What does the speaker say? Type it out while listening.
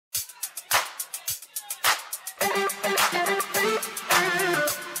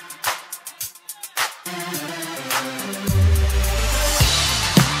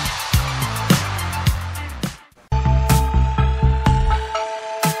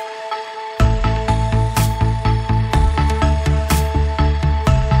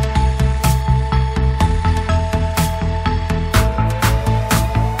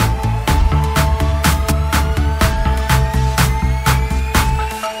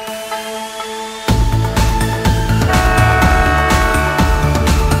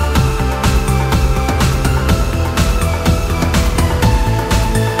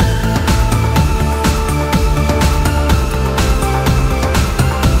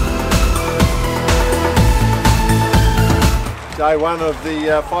Day one of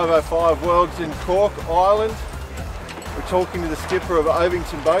the 505 Worlds in Cork, Ireland. We're talking to the skipper of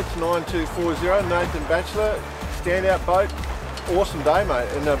Ovington Boats, 9240, Nathan Batchelor. Standout boat. Awesome day, mate,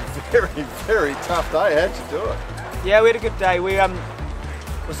 and a very, very tough day. How'd you do it? Yeah, we had a good day. We're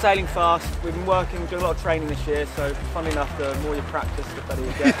sailing fast. We've been doing a lot of training this year, so funny enough, the more you practice, the better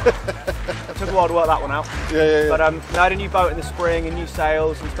you get. It took a while to work that one out. Yeah. But I had a new boat in the spring and new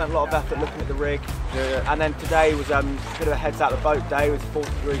sails, and spent a lot of effort looking at the rig. Yeah. And then today was a bit of a heads out the boat day with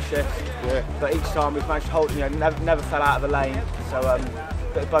 40-degree shifts. Yeah. But each time we've managed to hold, never fell out of the lane. So a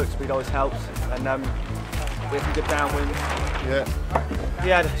bit of boat speed always helps, and we had some good downwind.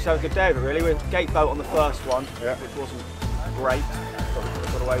 Yeah, just had a good day of it really. We had a gate boat on the first one, which wasn't great, but we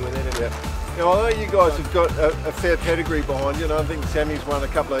got away with it. Now, I know you guys have got a fair pedigree behind you. I think Sammy's won a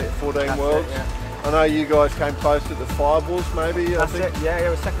couple of 14 Worlds. I know you guys came close at the Fireballs, maybe. That's it. Yeah, we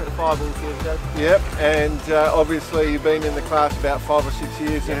were second at the Fireballs years ago. Yep, and obviously you've been in the class about 5 or 6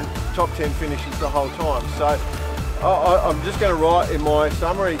 years and top 10 finishes the whole time. So I'm just going to write in my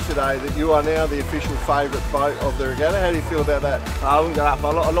summary today that you are now the official favourite boat of the regatta. How do you feel about that? I wouldn't go that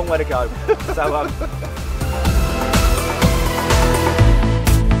far. A long way to go. So.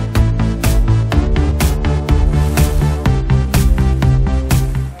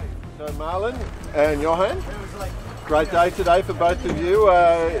 Marlon and Johan, great day today for both of you.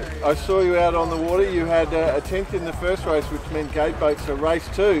 I saw you out on the water. You had a 10th in the first race, which meant gate boats. So race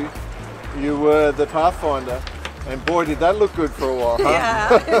 2, you were the Pathfinder, and boy did that look good for a while. Huh?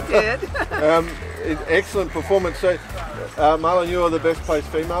 Yeah, it did. Excellent performance. So Marlon, you are the best placed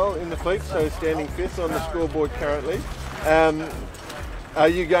female in the fleet, so standing 5th on the scoreboard currently. Are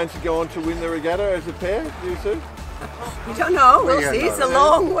you going to go on to win the regatta as a pair, you two? We don't know, we'll see. It's a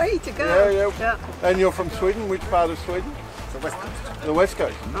long way to go. Yeah. And you're from Sweden? Which part of Sweden? The West Coast. The West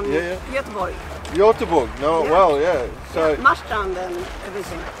Coast? Göteborg. Göteborg, So Marstrand and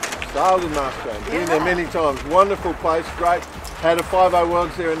everything. Sailed in Marstrand, been there many times. Wonderful place, great. Had a 5-0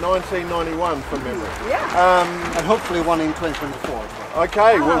 Worlds there in 1991 from memory. Yeah. And hopefully one in 2024 as well.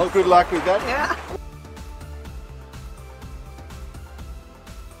 Okay, well, good luck with that. Yeah.